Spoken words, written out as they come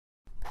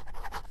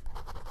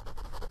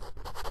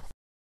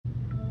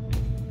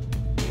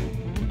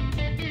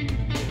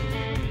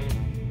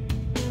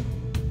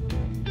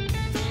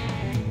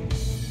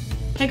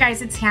Hey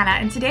guys, it's Hannah,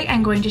 and today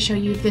I'm going to show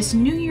you this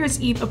New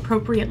Year's Eve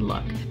appropriate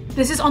look.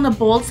 This is on the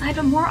bold side,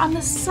 but more on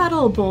the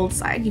subtle bold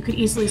side. You could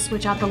easily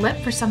switch out the lip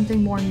for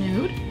something more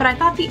nude, but I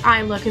thought the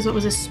eye look is what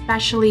was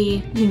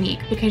especially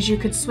unique because you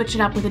could switch it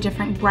up with a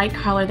different bright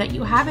color that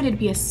you have, and it'd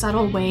be a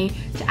subtle way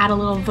to add a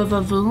little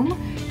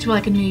va-va-voom to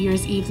like a New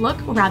Year's Eve look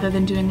rather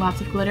than doing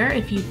lots of glitter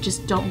if you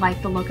just don't like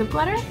the look of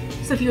glitter.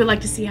 So if you would like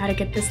to see how to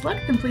get this look,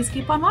 then please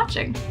keep on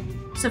watching.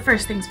 So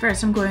first things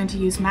first, I'm going to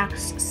use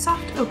MAC's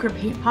Soft Ochre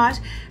Paint Pot.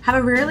 Have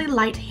a really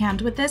light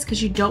hand with this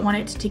because you don't want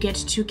it to get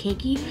too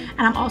cakey.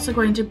 And I'm also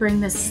going to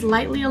bring this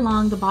slightly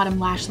along the bottom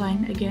lash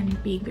line, again,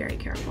 being very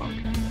careful.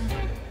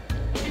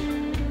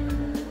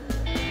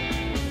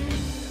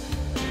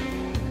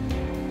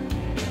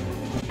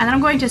 And then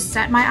I'm going to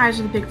set my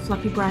eyes with a big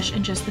fluffy brush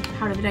and just the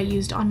powder that I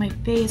used on my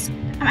face.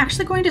 I'm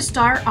actually going to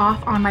start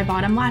off on my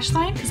bottom lash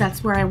line because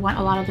that's where I want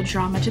a lot of the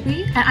drama to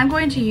be. And I'm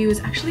going to use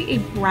actually a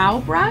brow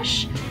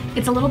brush.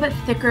 It's a little bit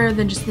thicker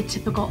than just the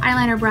typical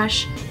eyeliner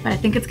brush, but I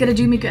think it's gonna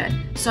do me good.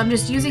 So I'm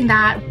just using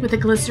that with a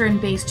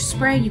glycerin-based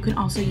spray. You can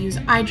also use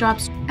eye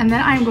drops. And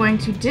then I'm going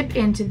to dip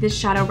into this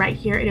shadow right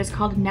here. It is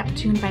called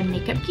Neptune by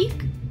Makeup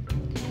Geek.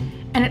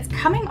 And it's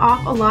coming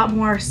off a lot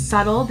more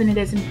subtle than it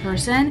is in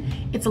person.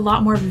 It's a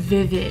lot more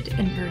vivid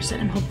in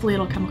person, and hopefully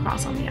it'll come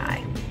across on the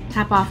eye.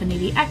 Tap off any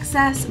of the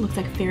excess. It looks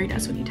like fairy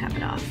dust when you tap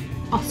it off.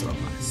 Also a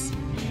plus.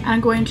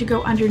 I'm going to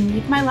go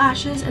underneath my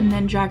lashes and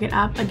then drag it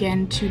up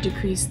again to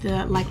decrease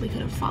the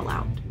likelihood of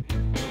fallout.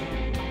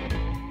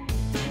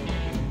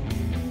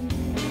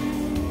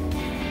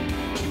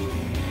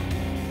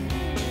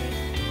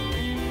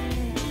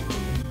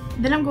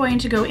 Then I'm going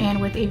to go in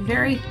with a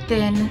very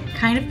thin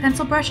kind of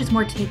pencil brush. It's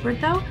more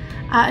tapered though,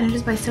 and it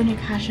is by Sonia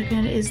Kashuk,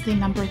 and it is the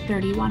number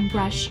 31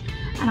 brush.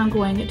 And I'm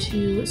going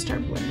to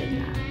start blending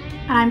that.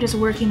 And I'm just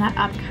working that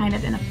up kind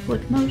of in a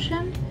flick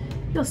motion.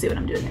 You'll see what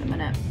I'm doing in a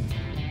minute.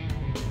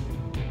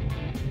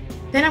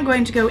 Then I'm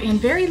going to go in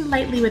very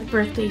lightly with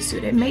Birthday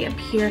Suit. It may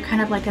appear kind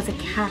of like as a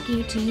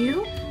khaki to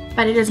you,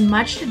 but it is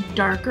much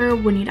darker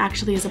when it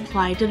actually is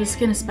applied to the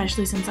skin,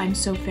 especially since I'm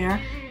so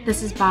fair.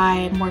 This is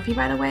by Morphe,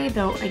 by the way,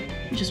 though I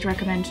just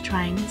recommend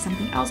trying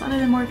something else other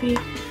than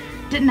Morphe.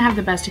 Didn't have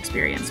the best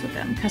experience with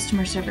them.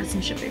 Customer service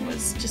and shipping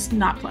was just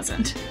not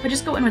pleasant. But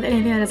just go in with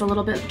anything that is a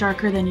little bit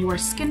darker than your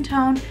skin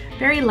tone,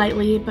 very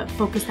lightly, but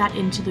focus that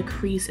into the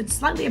crease. It's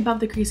slightly above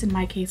the crease in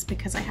my case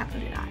because I have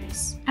hooded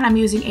eyes. And I'm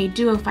using a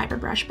Duo Fiber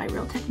brush by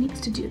Real Techniques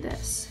to do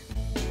this.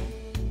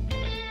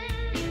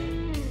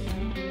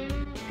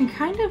 And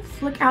kind of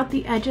flick out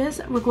the edges.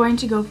 We're going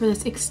to go for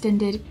this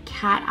extended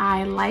cat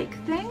eye-like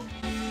thing.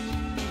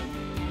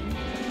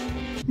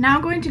 Now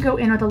I'm going to go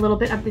in with a little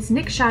bit of this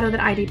NYX shadow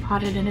that I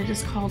depotted, and it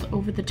is called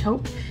Over the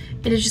Taupe.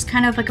 It is just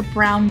kind of like a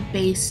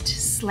brown-based,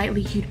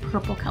 slightly hued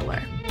purple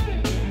color.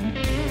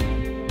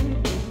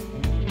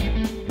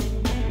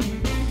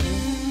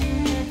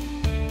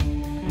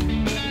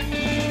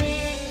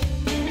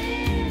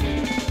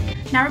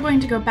 Now we're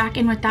going to go back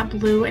in with that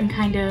blue and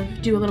kind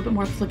of do a little bit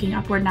more flicking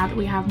upward now that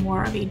we have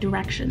more of a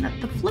direction that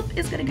the flip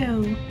is gonna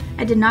go.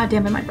 I did not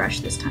dampen my brush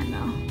this time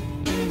though.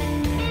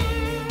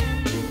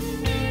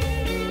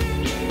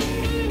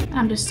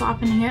 I'm just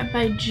softening it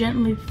by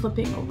gently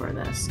flipping over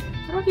this.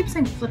 I don't keep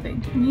saying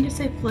flipping. I need to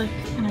say flick,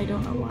 and I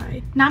don't know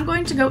why. Now I'm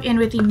going to go in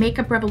with the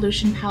Makeup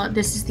Revolution palette.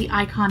 This is the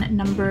Icon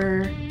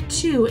number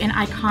 2 in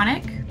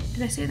Iconic.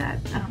 Did I say that?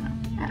 I don't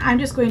know. And I'm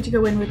just going to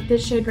go in with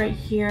this shade right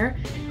here.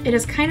 It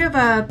is kind of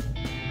a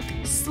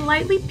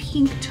slightly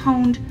pink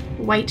toned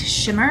white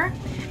shimmer.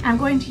 I'm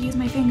going to use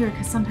my finger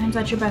because sometimes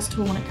that's your best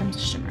tool when it comes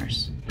to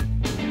shimmers.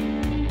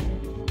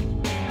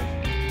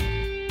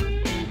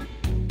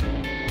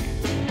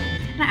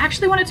 I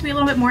actually want it to be a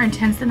little bit more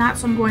intense than that,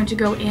 so I'm going to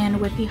go in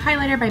with the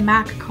highlighter by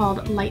MAC called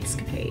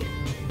Lightscapade,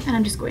 and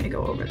I'm just going to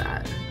go over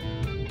that.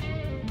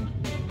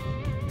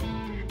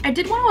 I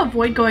did want to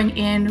avoid going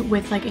in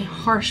with like a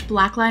harsh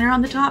black liner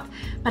on the top,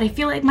 but I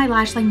feel like my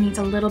lash line needs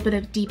a little bit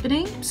of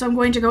deepening, so I'm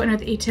going to go in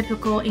with a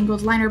typical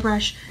angled liner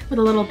brush with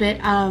a little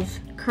bit of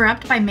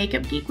Corrupt by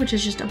Makeup Geek, which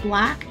is just a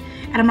black,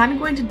 and I'm not even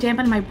going to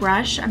dampen my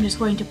brush. I'm just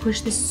going to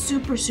push this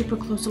super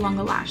close along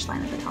the lash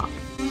line at the top.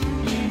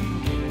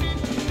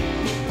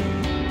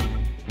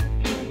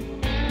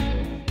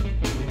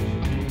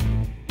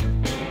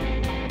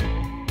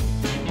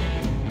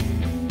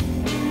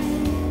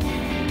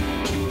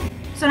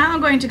 So now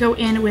I'm going to go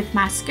in with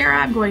mascara.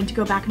 I'm going to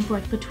go back and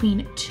forth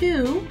between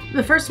two.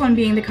 The first one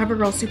being the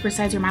CoverGirl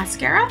Supersizer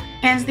Mascara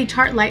and the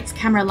Tarte Lights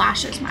Camera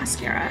Lashes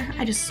Mascara.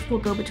 I just will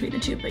go between the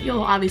two, but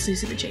you'll obviously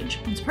see the change.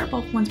 One's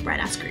purple, one's bright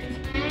ass green.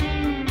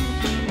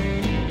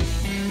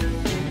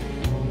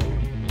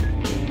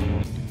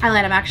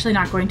 Highlight, I'm actually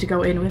not going to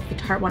go in with the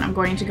Tarte one. I'm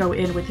going to go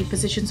in with the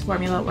Physicians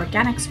Formula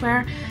Organic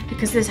Square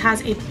because this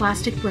has a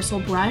plastic bristle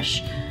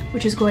brush,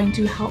 which is going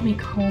to help me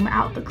comb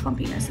out the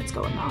clumpiness that's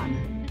going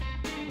on.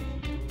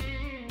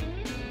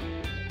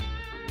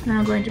 And then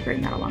I'm going to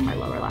bring that along my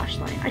lower lash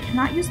line. I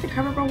cannot use the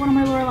CoverGirl one on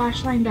my lower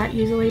lash line that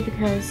easily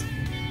because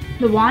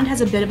the wand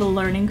has a bit of a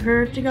learning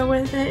curve to go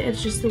with it.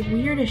 It's just the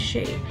weirdest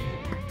shape.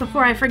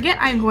 Before I forget,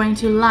 I'm going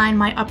to line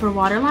my upper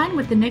waterline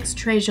with the NYX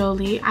Très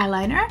Jolie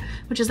eyeliner,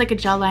 which is like a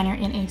gel liner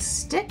in a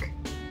stick.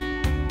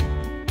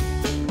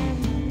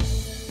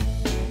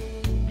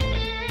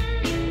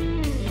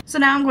 So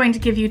now I'm going to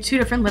give you two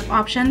different lip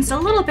options. A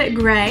little bit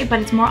gray,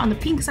 but it's more on the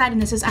pink side, and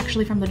this is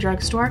actually from the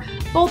drugstore.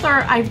 Both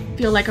are, I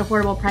feel like,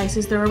 affordable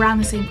prices. They're around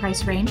the same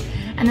price range.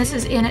 And this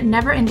is in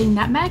Never Ending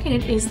Nutmeg, and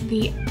it is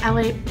the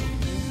LA...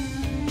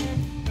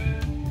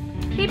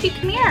 Baby,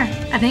 come here.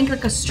 I think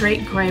like a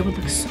straight gray would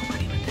look so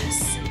pretty with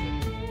this.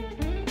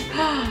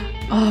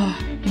 Oh,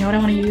 you know what I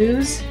want to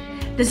use?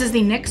 This is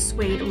the NYX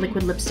Suede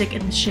Liquid Lipstick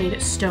in the shade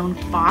Stone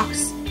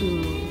Fox.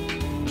 Ooh.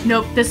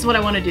 Nope, this is what I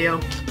want to do.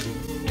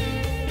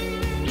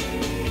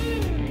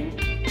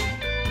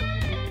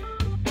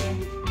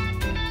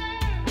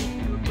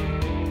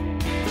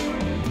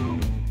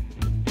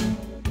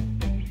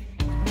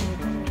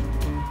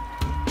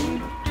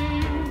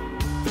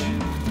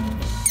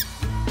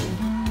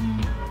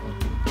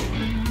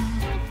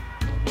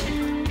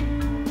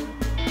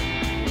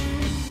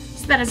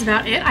 That is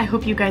about it. I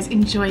hope you guys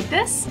enjoyed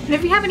this. And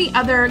if you have any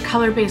other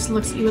color-based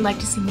looks that you would like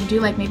to see me do,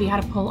 like maybe how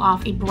to pull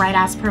off a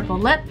bright-ass purple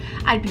lip,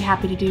 I'd be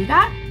happy to do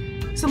that.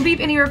 So leave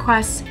any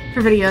requests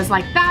for videos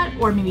like that,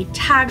 or maybe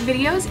tag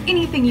videos.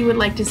 Anything you would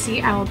like to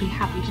see, I will be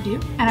happy to do.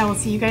 And I will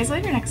see you guys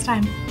later next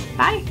time.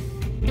 Bye!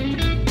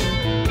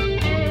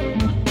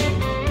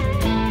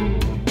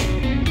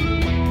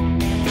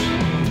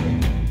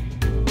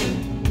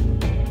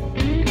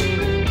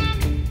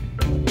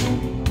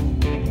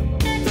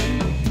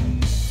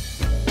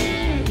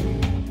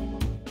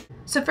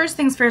 So first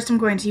things first, I'm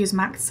going to use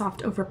MAC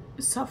Soft Fur,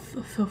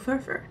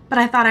 but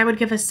I thought I would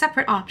give a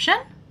separate option.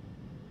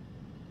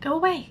 Go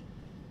away.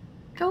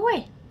 Go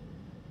away.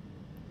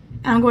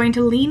 And I'm going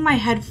to lean my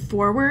head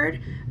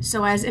forward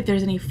so as if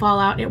there's any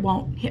fallout, it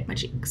won't hit my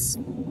cheeks.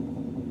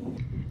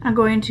 I'm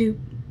going to...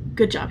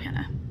 Good job,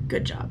 Hannah.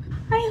 Good job.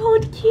 I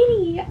hold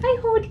kitty. I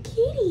hold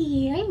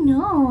kitty. I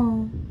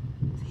know.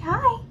 Say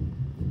hi.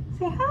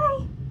 Say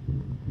hi.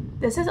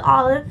 This is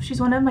Olive. She's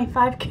one of my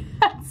 5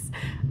 cats.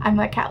 I'm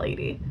that cat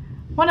lady.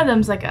 One of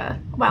them's like a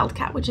wild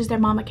cat, which is their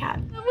mama cat.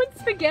 Someone's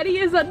spaghetti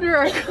is under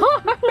our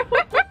car.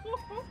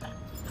 It's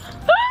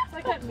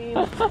like that meme.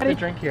 What do you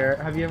drink here?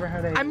 Have you ever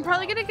had a... I'm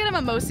probably gonna get a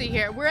mimosa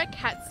here. We're at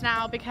Ket's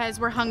now because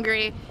we're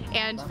hungry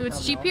and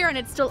food's cheap here and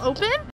it's still open.